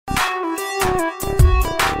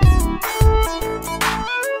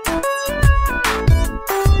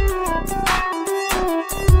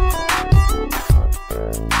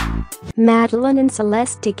Madeline and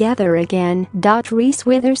Celeste together again. Reese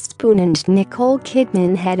Witherspoon and Nicole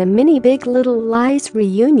Kidman had a mini Big Little Lies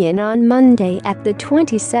reunion on Monday at the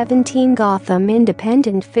 2017 Gotham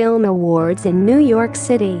Independent Film Awards in New York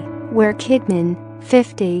City, where Kidman,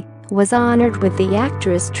 50, was honored with the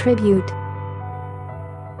actress tribute.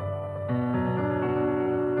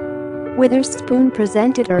 Witherspoon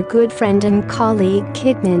presented her good friend and colleague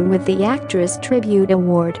Kidman with the Actress Tribute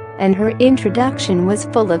Award, and her introduction was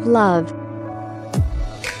full of love.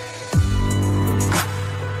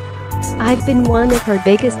 "I've been one of her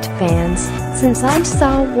biggest fans since I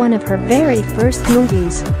saw one of her very first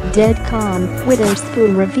movies, Dead Calm,"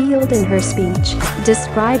 Witherspoon revealed in her speech,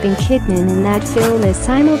 describing Kidman in that film as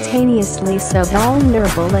simultaneously so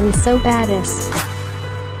vulnerable and so badass.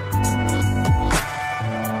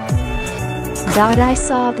 "I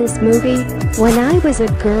saw this movie when I was a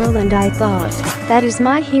girl and I thought, that is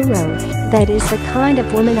my hero, that is the kind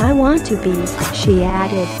of woman I want to be," she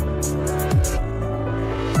added.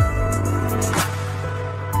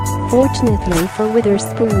 Fortunately for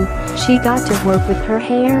Witherspoon, she got to work with her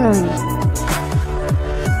hair on.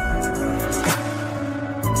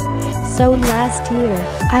 "So last year,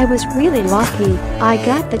 I was really lucky, I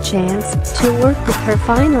got the chance to work with her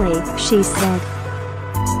finally," she said.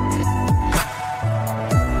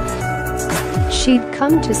 She'd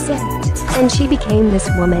come to set, and she became this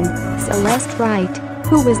woman, Celeste Wright,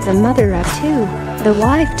 who was the mother of two, the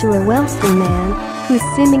wife to a wealthy man, who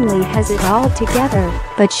seemingly has it all together,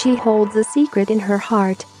 but she holds a secret in her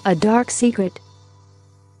heart, a dark secret.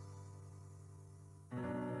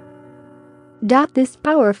 This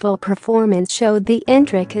powerful performance showed the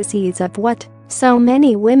intricacies of what so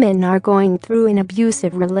many women are going through in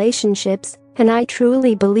abusive relationships, and I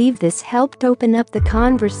truly believe this helped open up the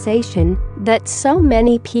conversation that so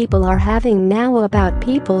many people are having now about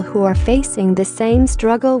people who are facing the same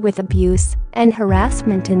struggle with abuse and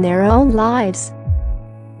harassment in their own lives.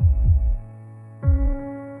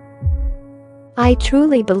 "I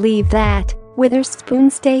truly believe that," Witherspoon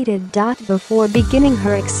stated. Before beginning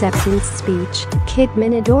her acceptance speech,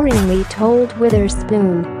 Kidman adoringly told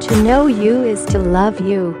Witherspoon, "To know you is to love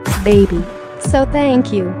you, baby. So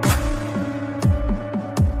thank you."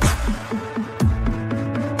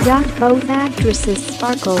 Both actresses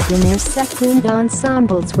sparkled in their second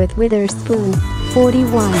ensembles, with Witherspoon,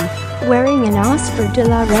 41, wearing an Oscar de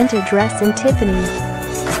la Renta dress in Tiffany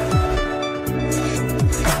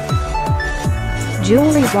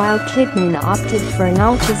jewelry, while Kidman opted for an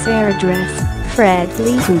Alcazar dress, Fred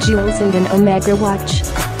Leighton jewels and an Omega watch.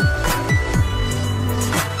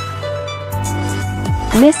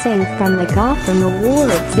 Missing from the Gotham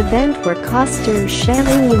Awards event were co-stars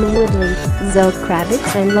Shailene Woodley, Zoe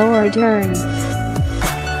Kravitz and Laura Dern.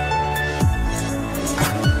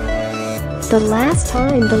 The last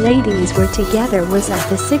time the ladies were together was at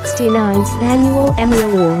the 69th Annual Emmy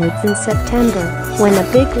Awards in September, when A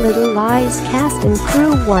Big Little Lies cast and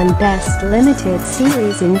crew won Best Limited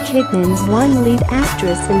Series and Kidman won Lead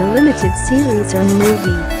Actress in a Limited Series or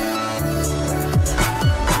Movie.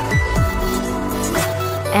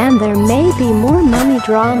 And there may be more money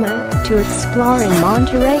drama to explore in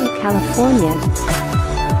Monterey, California.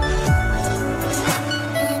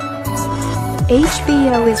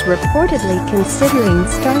 HBO is reportedly considering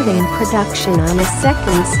starting production on a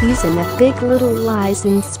second season of Big Little Lies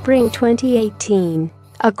in spring 2018,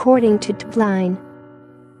 according to Deadline.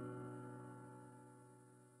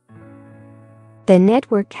 The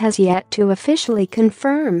network has yet to officially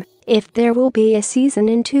confirm if there will be a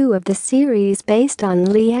season 2 of the series based on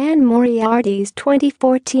Liane Moriarty's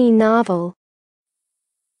 2014 novel.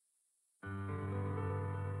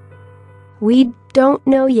 "We don't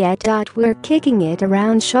know yet. We're kicking it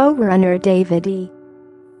around," showrunner David E.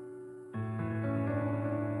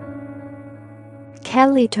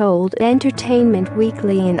 Kelly told Entertainment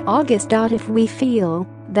Weekly in August. "If we feel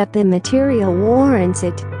that the material warrants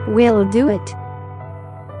it, we'll do it.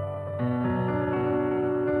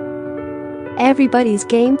 Everybody's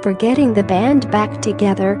game for getting the band back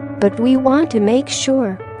together, but we want to make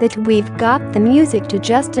sure that we've got the music to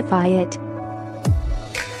justify it.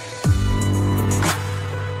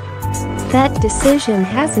 That decision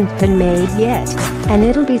hasn't been made yet, and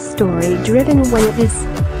it'll be story-driven when it is."